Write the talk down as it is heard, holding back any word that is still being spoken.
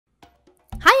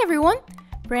everyone!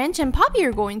 Branch and Poppy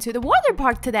are going to the water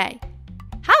park today.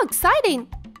 How exciting!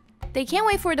 They can't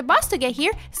wait for the bus to get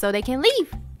here so they can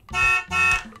leave.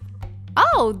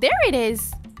 Oh, there it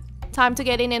is! Time to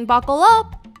get in and buckle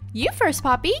up. You first,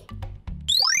 Poppy.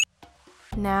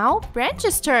 Now,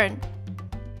 Branch's turn.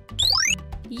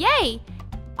 Yay!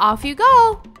 Off you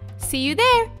go! See you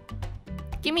there!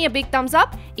 Give me a big thumbs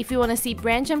up if you want to see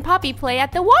Branch and Poppy play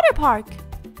at the water park.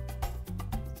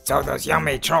 So those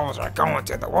yummy trolls are going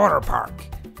to the water park.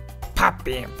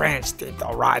 Poppy and Branch think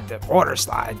they'll ride the water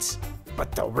slides,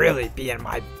 but they'll really be in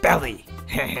my belly.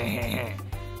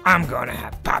 I'm gonna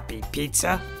have Poppy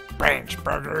pizza, Branch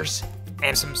burgers,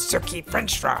 and some Suki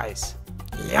French fries.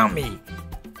 Yummy!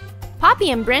 Poppy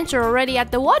and Branch are already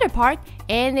at the water park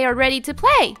and they are ready to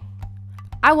play.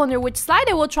 I wonder which slide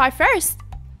they will try first.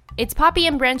 It's Poppy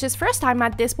and Branch's first time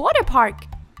at this water park.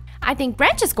 I think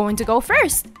Branch is going to go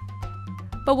first.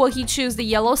 But will he choose the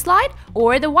yellow slide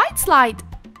or the white slide?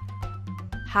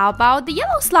 How about the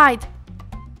yellow slide?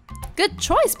 Good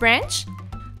choice, Branch.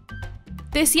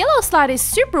 This yellow slide is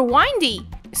super windy,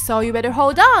 so you better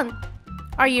hold on.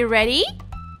 Are you ready?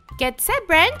 Get set,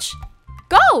 Branch.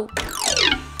 Go!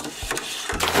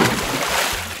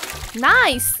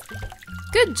 Nice!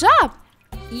 Good job!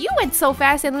 You went so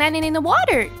fast and landed in the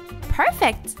water.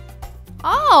 Perfect!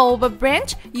 Oh, but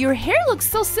Branch, your hair looks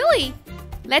so silly.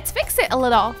 Let's fix it a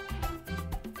little.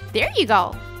 There you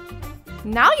go.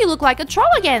 Now you look like a troll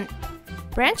again.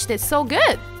 Branch did so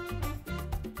good.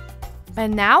 But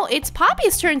now it's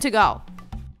Poppy's turn to go.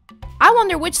 I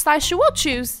wonder which slide she will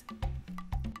choose.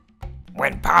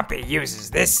 When Poppy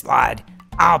uses this slide,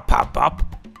 I'll pop up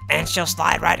and she'll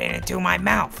slide right into my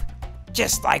mouth,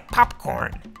 just like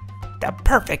popcorn. The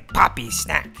perfect Poppy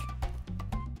snack.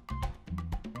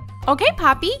 Okay,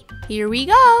 Poppy, here we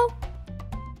go.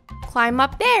 Climb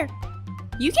up there.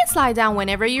 You can slide down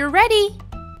whenever you're ready.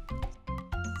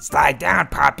 Slide down,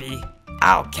 Poppy.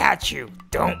 I'll catch you.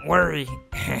 Don't worry.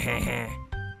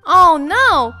 Oh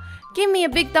no! Give me a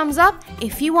big thumbs up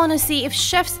if you want to see if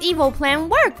Chef's evil plan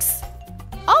works.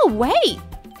 Oh wait!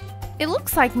 It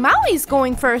looks like Maui's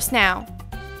going first now.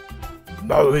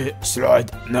 Maui,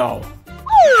 slide now.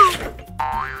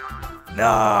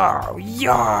 No,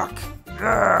 yuck.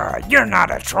 You're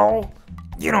not a troll.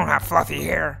 You don't have fluffy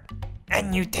hair.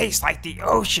 And you taste like the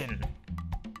ocean.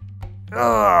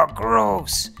 Ugh,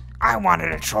 gross. I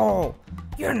wanted a troll.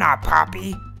 You're not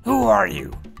Poppy. Who are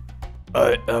you?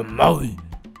 I am Maui.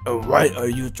 And why are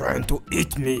you trying to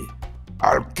eat me?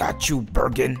 I'll catch you,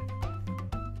 Bergen.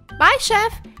 Bye,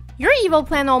 Chef. Your evil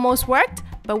plan almost worked,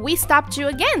 but we stopped you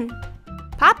again.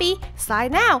 Poppy,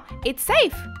 slide now. It's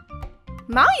safe.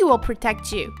 Maui will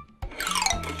protect you.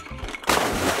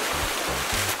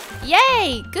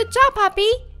 Yay! Good job,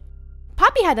 Poppy.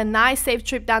 Poppy had a nice safe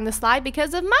trip down the slide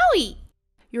because of Maui.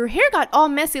 Your hair got all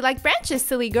messy like Branch's,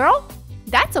 silly girl.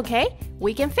 That's okay.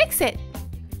 We can fix it.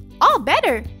 All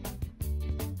better.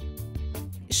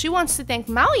 She wants to thank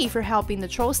Maui for helping the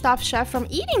troll stop Chef from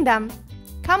eating them.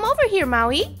 Come over here,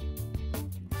 Maui.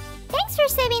 Thanks for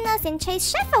saving us and chase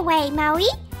Chef away, Maui.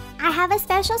 I have a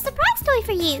special surprise toy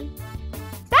for you.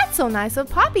 That's so nice of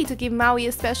Poppy to give Maui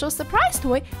a special surprise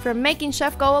toy for making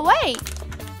Chef go away.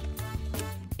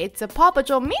 It's a Paw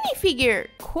Patrol minifigure.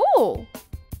 Cool.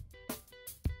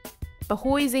 But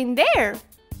who is in there?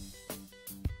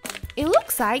 It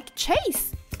looks like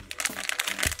Chase.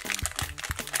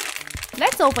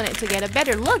 Let's open it to get a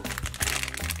better look.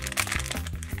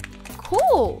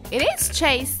 Cool, it is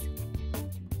Chase.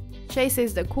 Chase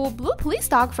is the cool blue police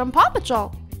dog from Paw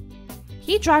Patrol.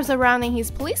 He drives around in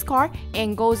his police car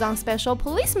and goes on special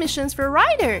police missions for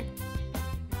Ryder.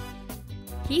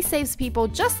 He saves people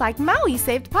just like Maui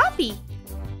saved Poppy.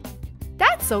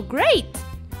 That's so great!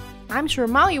 I'm sure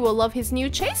Maui will love his new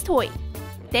Chase toy.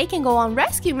 They can go on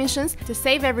rescue missions to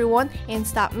save everyone and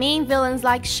stop mean villains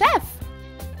like Chef.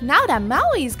 Now that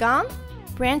Maui is gone,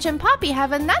 Branch and Poppy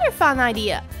have another fun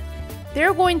idea.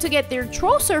 They're going to get their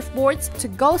troll surfboards to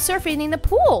go surfing in the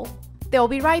pool. They'll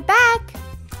be right back.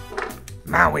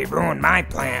 Maui ruined my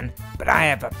plan, but I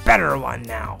have a better one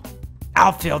now.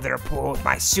 I'll fill their pool with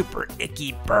my super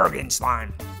icky Bergen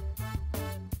slime.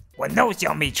 When those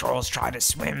yummy trolls try to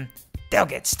swim, they'll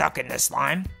get stuck in the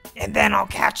slime, and then I'll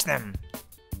catch them.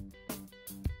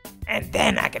 And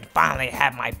then I can finally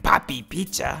have my Poppy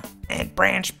pizza and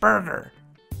Branch burger.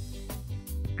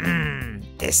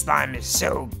 This slime is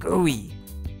so gooey.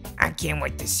 I can't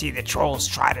wait to see the trolls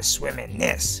try to swim in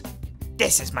this.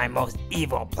 This is my most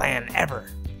evil plan ever.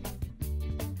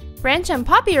 Branch and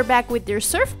Poppy are back with their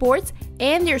surfboards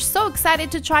and they're so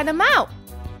excited to try them out.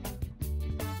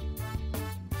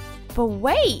 But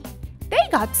wait, they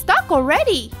got stuck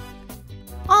already.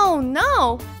 Oh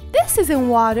no, this isn't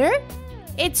water.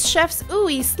 It's Chef's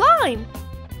ooey slime.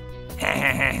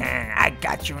 I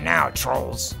got you now,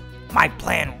 trolls. My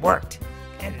plan worked,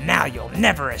 and now you'll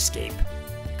never escape.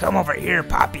 Come over here,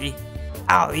 Poppy.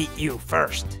 I'll eat you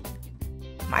first.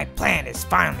 My plan is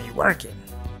finally working.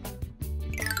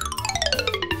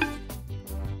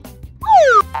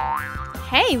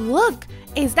 Hey, look!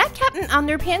 Is that Captain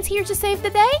Underpants here to save the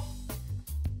day?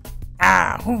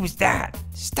 Ah, who's that?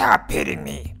 Stop hitting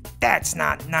me. That's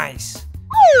not nice.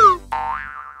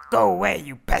 Go away,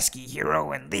 you pesky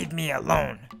hero, and leave me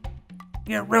alone.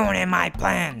 You're ruining my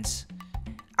plans.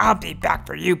 I'll be back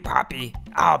for you, Poppy.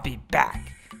 I'll be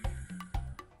back.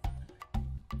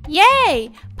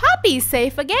 Yay! Poppy's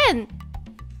safe again!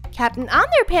 Captain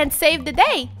Underpants saved the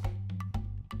day!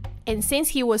 And since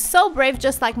he was so brave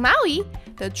just like Maui,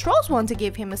 the trolls want to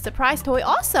give him a surprise toy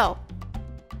also.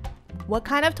 What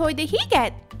kind of toy did he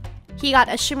get? He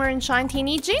got a Shimmer and Shine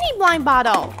Teeny Genie blind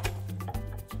bottle!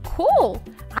 Cool!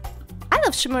 I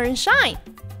love Shimmer and Shine!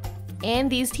 And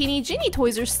these Teeny Genie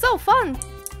toys are so fun!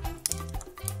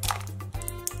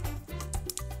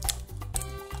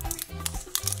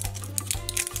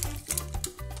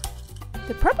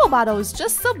 The purple bottle is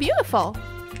just so beautiful!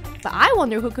 But I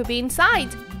wonder who could be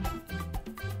inside.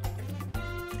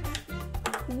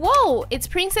 Whoa, it's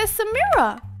Princess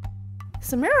Samira!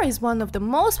 Samira is one of the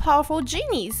most powerful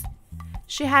genies.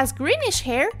 She has greenish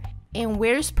hair and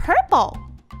wears purple.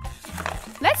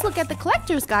 Let's look at the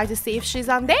collector's guide to see if she's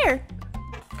on there.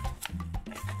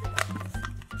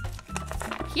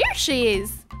 Here she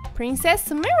is, Princess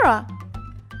Samira.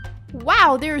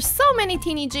 Wow, there are so many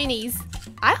teeny genies.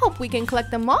 I hope we can collect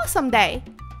them all someday.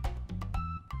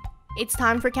 It's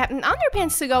time for Captain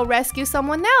Underpants to go rescue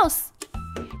someone else.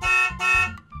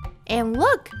 And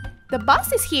look, the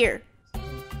bus is here.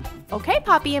 Okay,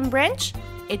 Poppy and Branch,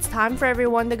 it's time for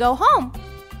everyone to go home.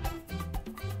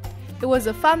 It was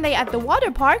a fun day at the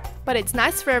water park, but it's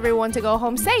nice for everyone to go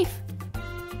home safe.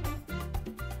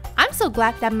 I'm so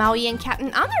glad that Maui and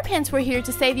Captain Underpants were here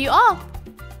to save you all.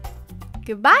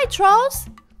 Goodbye, trolls!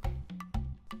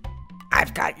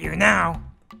 I've got you now.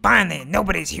 Finally,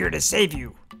 nobody's here to save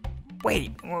you.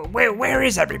 Wait, where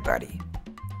is everybody?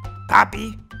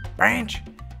 Poppy? Branch?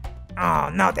 Oh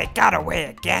no, they got away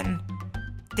again.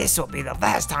 This will be the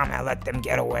last time I let them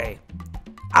get away.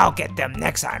 I'll get them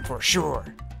next time for sure.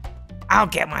 I'll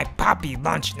get my Poppy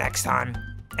lunch next time,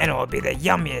 and it will be the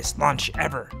yummiest lunch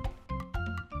ever.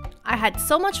 I had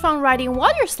so much fun riding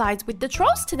water slides with the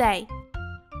trolls today.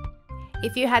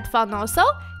 If you had fun also,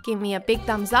 give me a big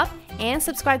thumbs up and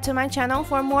subscribe to my channel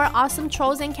for more awesome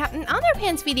Trolls and Captain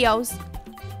Underpants videos.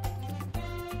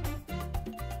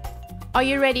 Are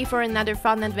you ready for another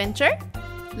fun adventure?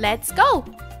 Let's go!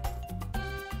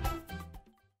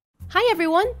 Hi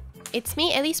everyone, it's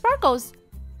me, Ellie Sparkles.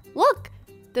 Look,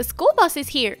 the school bus is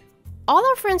here. All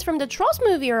our friends from the Trolls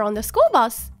movie are on the school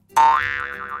bus.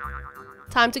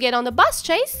 Time to get on the bus,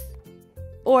 Chase.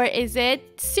 Or is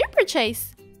it Super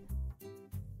Chase?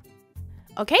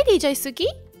 Okay, DJ Suki,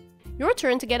 your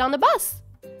turn to get on the bus.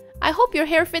 I hope your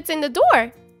hair fits in the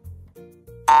door.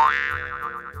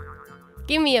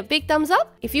 Give me a big thumbs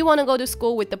up if you want to go to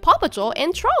school with the Paw Patrol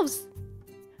and Trolls.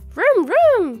 Vroom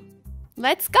vroom!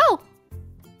 Let's go!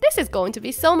 This is going to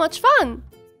be so much fun!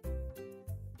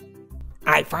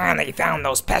 I finally found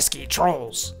those pesky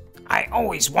trolls. I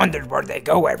always wondered where they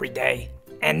go every day,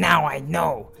 and now I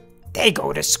know. They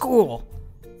go to school.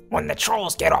 When the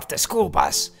trolls get off the school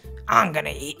bus, I'm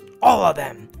gonna eat all of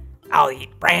them. I'll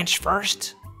eat Branch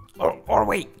first. Or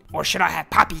wait, or should I have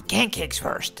Poppy Pancakes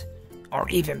first? Or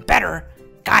even better,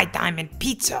 Guy Diamond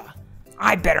Pizza.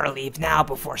 I better leave now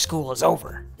before school is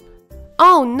over.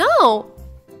 Oh no!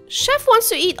 Chef wants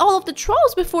to eat all of the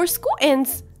trolls before school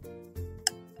ends.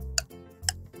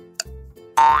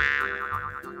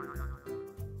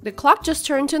 The clock just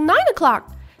turned to 9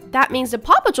 o'clock. That means the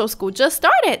Paw Patrol school just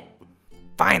started.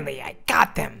 Finally, I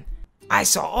got them. I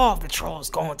saw all of the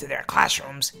trolls go into their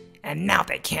classrooms, and now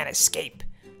they can't escape.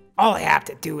 All I have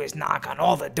to do is knock on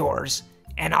all the doors,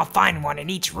 and I'll find one in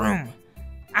each room.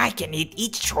 I can eat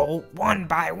each troll one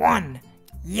by one.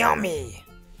 Yummy!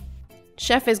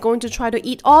 Chef is going to try to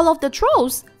eat all of the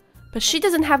trolls, but she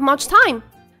doesn't have much time.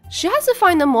 She has to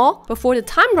find them all before the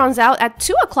time runs out at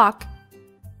 2 o'clock.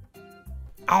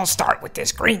 I'll start with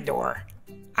this green door.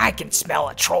 I can smell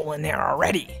a troll in there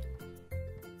already.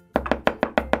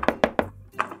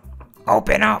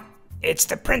 Open up. It's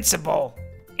the principal.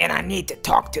 And I need to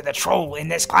talk to the troll in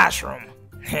this classroom.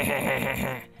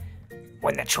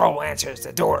 When the troll answers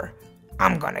the door,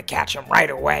 I'm gonna catch him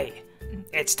right away.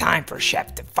 It's time for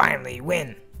Chef to finally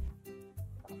win.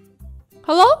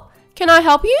 Hello? Can I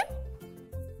help you?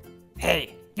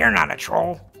 Hey, you're not a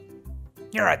troll.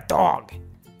 You're a dog.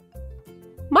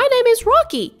 My name is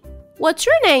Rocky. What's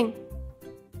your name?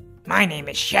 My name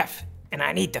is Chef, and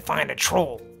I need to find a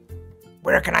troll.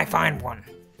 Where can I find one?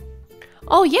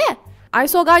 Oh yeah, I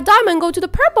saw Guy Diamond go to the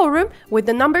purple room with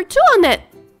the number 2 on it.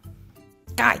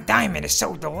 Guy Diamond is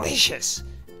so delicious.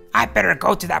 I better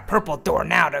go to that purple door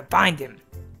now to find him.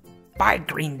 Bye,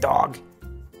 green dog.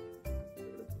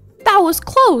 That was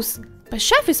close, but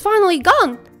Chef is finally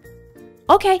gone.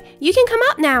 Okay, you can come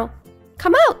out now.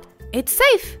 Come out, it's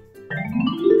safe.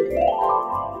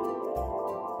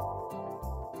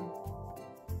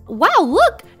 Wow,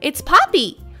 look, it's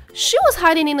Poppy. She was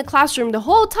hiding in the classroom the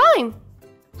whole time.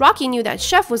 Rocky knew that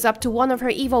Chef was up to one of her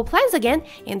evil plans again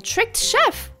and tricked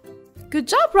Chef. Good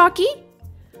job, Rocky.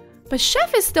 But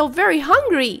Chef is still very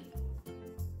hungry.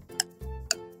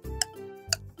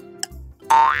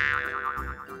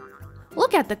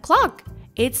 Look at the clock.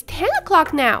 It's 10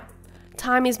 o'clock now.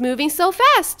 Time is moving so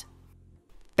fast.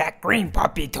 That green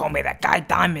puppy told me that Guy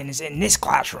Diamond is in this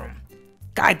classroom.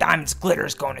 Guy Diamond's glitter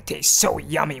is going to taste so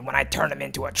yummy when I turn him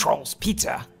into a troll's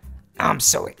pizza. I'm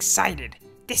so excited.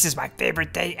 This is my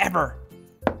favorite day ever.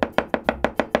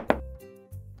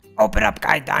 Open up,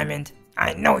 Guy Diamond.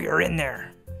 I know you're in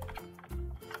there.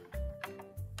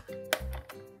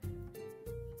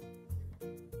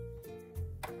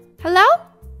 Hello?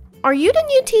 Are you the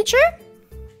new teacher?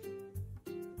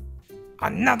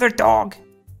 Another dog?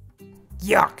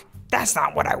 Yuck, that's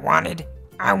not what I wanted.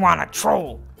 I want a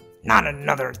troll, not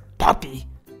another puppy.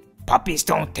 Puppies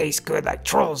don't taste good like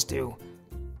trolls do.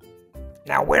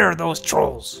 Now where are those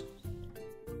trolls?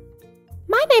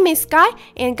 My name is Guy,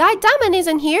 and Guy Diamond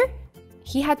isn't here.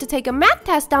 He had to take a math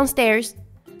test downstairs.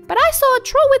 But I saw a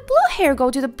troll with blue hair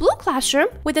go to the blue classroom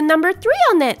with the number 3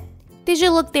 on it. Did you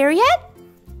look there yet?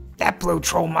 That blue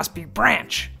troll must be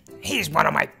Branch. He's one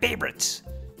of my favorites.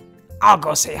 I'll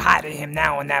go say hi to him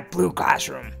now in that blue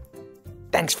classroom.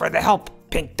 Thanks for the help,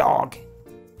 pink dog.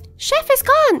 Chef is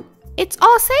gone. It's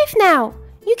all safe now.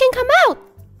 You can come out.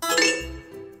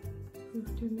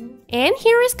 And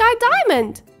here is Guy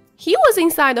Diamond. He was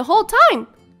inside the whole time.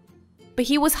 But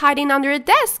he was hiding under a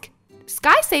desk.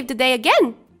 Sky saved the day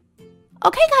again.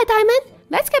 Okay, Guy Diamond,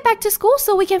 let's get back to school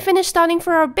so we can finish studying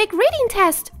for our big reading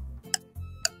test.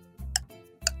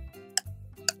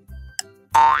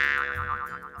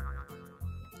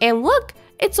 And look,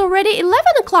 it's already 11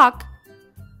 o'clock.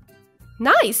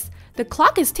 Nice, the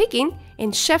clock is ticking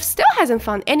and Chef still hasn't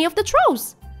found any of the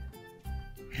trolls.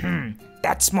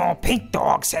 That small pink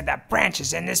dog said that Branch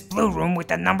is in this blue room with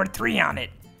the number 3 on it.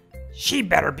 She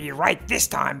better be right this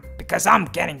time because I'm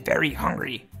getting very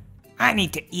hungry. I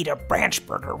need to eat a Branch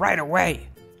burger right away.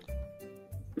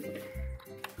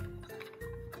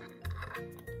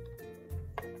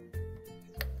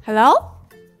 Hello?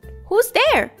 Who's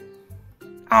there?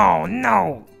 Oh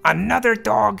no, another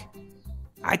dog?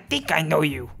 I think I know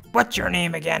you. What's your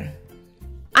name again?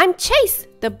 I'm Chase,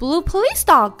 the blue police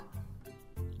dog.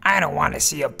 I don't want to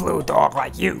see a blue dog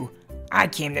like you. I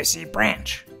came to see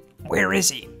Branch. Where is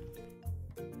he?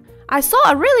 I saw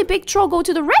a really big troll go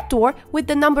to the red door with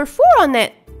the number 4 on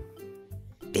it.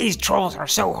 These trolls are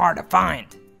so hard to find.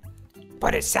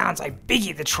 But it sounds like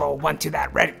Biggie the troll went to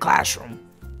that red classroom.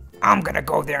 I'm gonna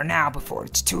go there now before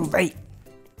it's too late.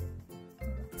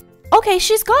 Okay,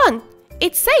 she's gone.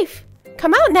 It's safe.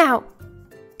 Come out now.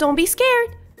 Don't be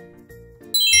scared.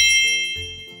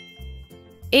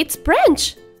 It's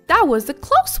Branch. That was a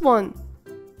close one.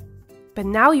 But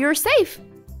now you're safe.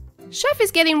 Chef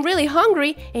is getting really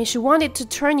hungry and she wanted to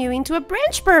turn you into a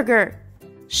Branch burger.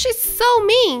 She's so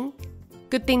mean.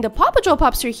 Good thing the Paw Patrol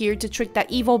pups are here to trick that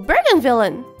evil Bergen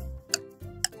villain.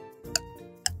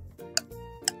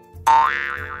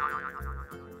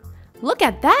 Look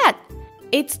at that.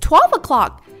 It's 12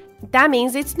 o'clock. That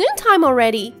means it's noontime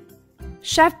already.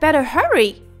 Chef better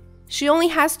hurry. She only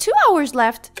has 2 hours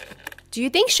left. Do you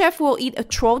think Chef will eat a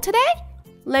troll today?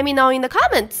 Let me know in the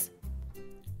comments.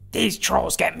 These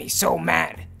trolls get me so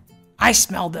mad. I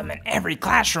smell them in every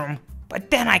classroom, but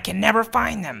then I can never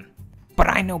find them. But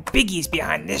I know Biggie's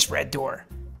behind this red door.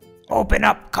 Open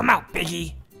up, come out,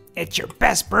 Biggie. It's your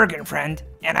best Bergen friend,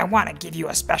 and I want to give you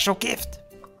a special gift.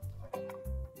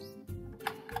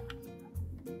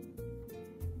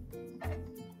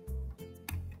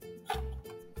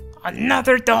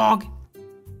 Another dog?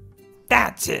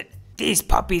 That's it. These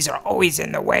puppies are always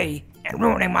in the way and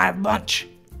ruining my lunch.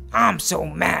 I'm so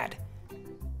mad.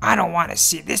 I don't want to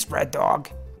see this red dog.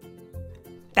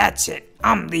 That's it.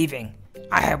 I'm leaving.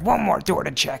 I have one more door to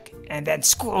check, and then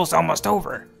school's almost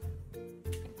over.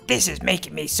 This is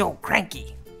making me so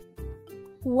cranky.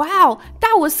 Wow,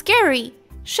 that was scary.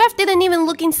 Chef didn't even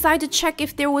look inside to check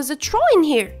if there was a troll in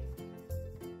here.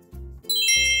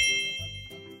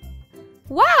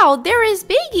 Wow, there is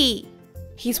Biggie!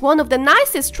 He's one of the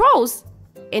nicest trolls.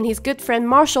 And his good friend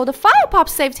Marshall the Fire Pop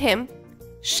saved him.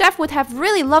 Chef would have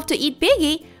really loved to eat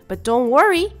Biggie, but don't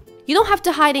worry, you don't have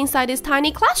to hide inside his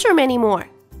tiny classroom anymore.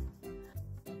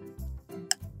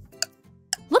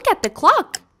 Look at the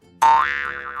clock.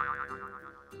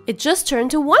 It just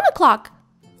turned to 1 o'clock.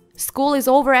 School is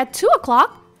over at 2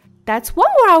 o'clock. That's 1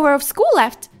 more hour of school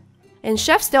left. And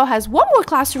Chef still has 1 more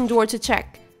classroom door to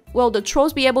check. Will the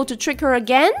trolls be able to trick her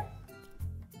again?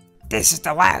 This is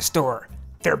the last door.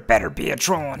 There better be a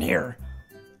troll in here.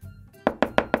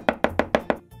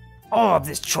 All of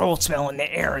this troll smell in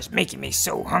the air is making me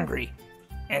so hungry.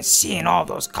 And seeing all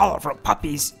those colorful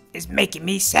puppies is making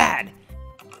me sad.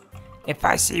 If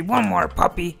I see 1 more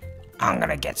puppy, I'm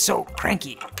gonna get so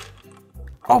cranky.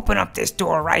 Open up this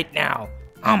door right now.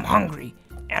 I'm hungry,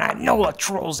 and I know a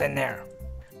troll's in there.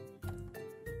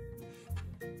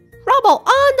 Rubble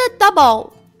on the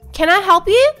double. Can I help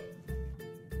you?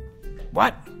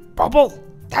 What? Bubble?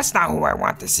 That's not who I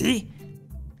want to see.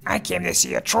 I came to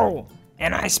see a troll,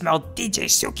 and I smelled DJ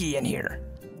Suki in here.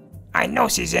 I know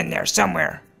she's in there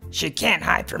somewhere. She can't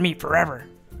hide from me forever.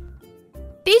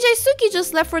 DJ Suki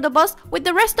just left for the bus with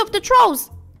the rest of the trolls.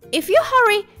 If you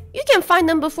hurry, you can find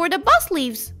them before the bus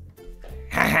leaves.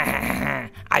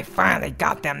 I finally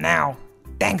got them now.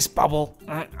 Thanks, Bubble.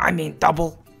 I mean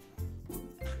Double.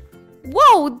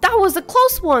 Whoa, that was a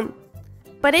close one.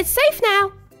 But it's safe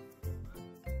now.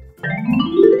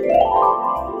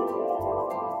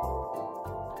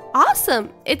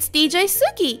 Awesome, it's DJ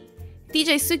Suki.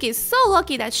 DJ Suki is so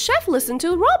lucky that Chef listened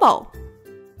to Robo.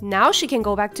 Now she can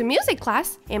go back to music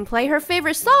class and play her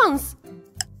favorite songs.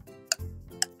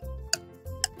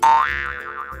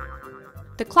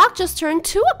 The clock just turned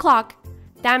 2 o'clock.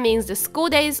 That means the school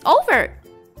day is over.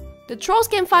 The trolls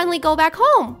can finally go back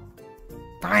home.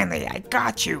 Finally, I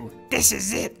got you. This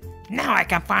is it. Now I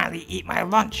can finally eat my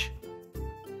lunch.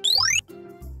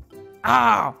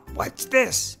 Oh, what's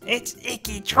this? It's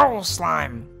icky troll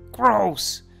slime.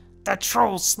 Gross. The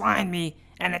troll slimed me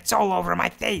and it's all over my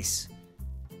face.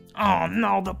 Oh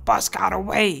no, the bus got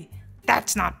away.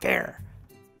 That's not fair.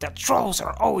 The trolls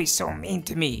are always so mean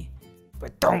to me.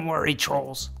 But don't worry,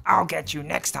 trolls. I'll get you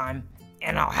next time,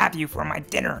 and I'll have you for my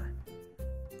dinner.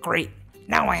 Great.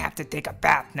 Now I have to take a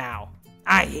bath now.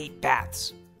 I hate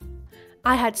baths.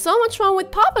 I had so much fun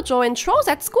with Paw Patrol and trolls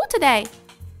at school today.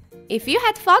 If you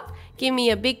had fun, give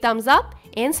me a big thumbs up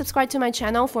and subscribe to my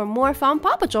channel for more fun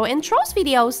Paw Patrol and trolls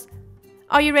videos.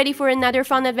 Are you ready for another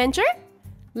fun adventure?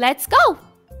 Let's go!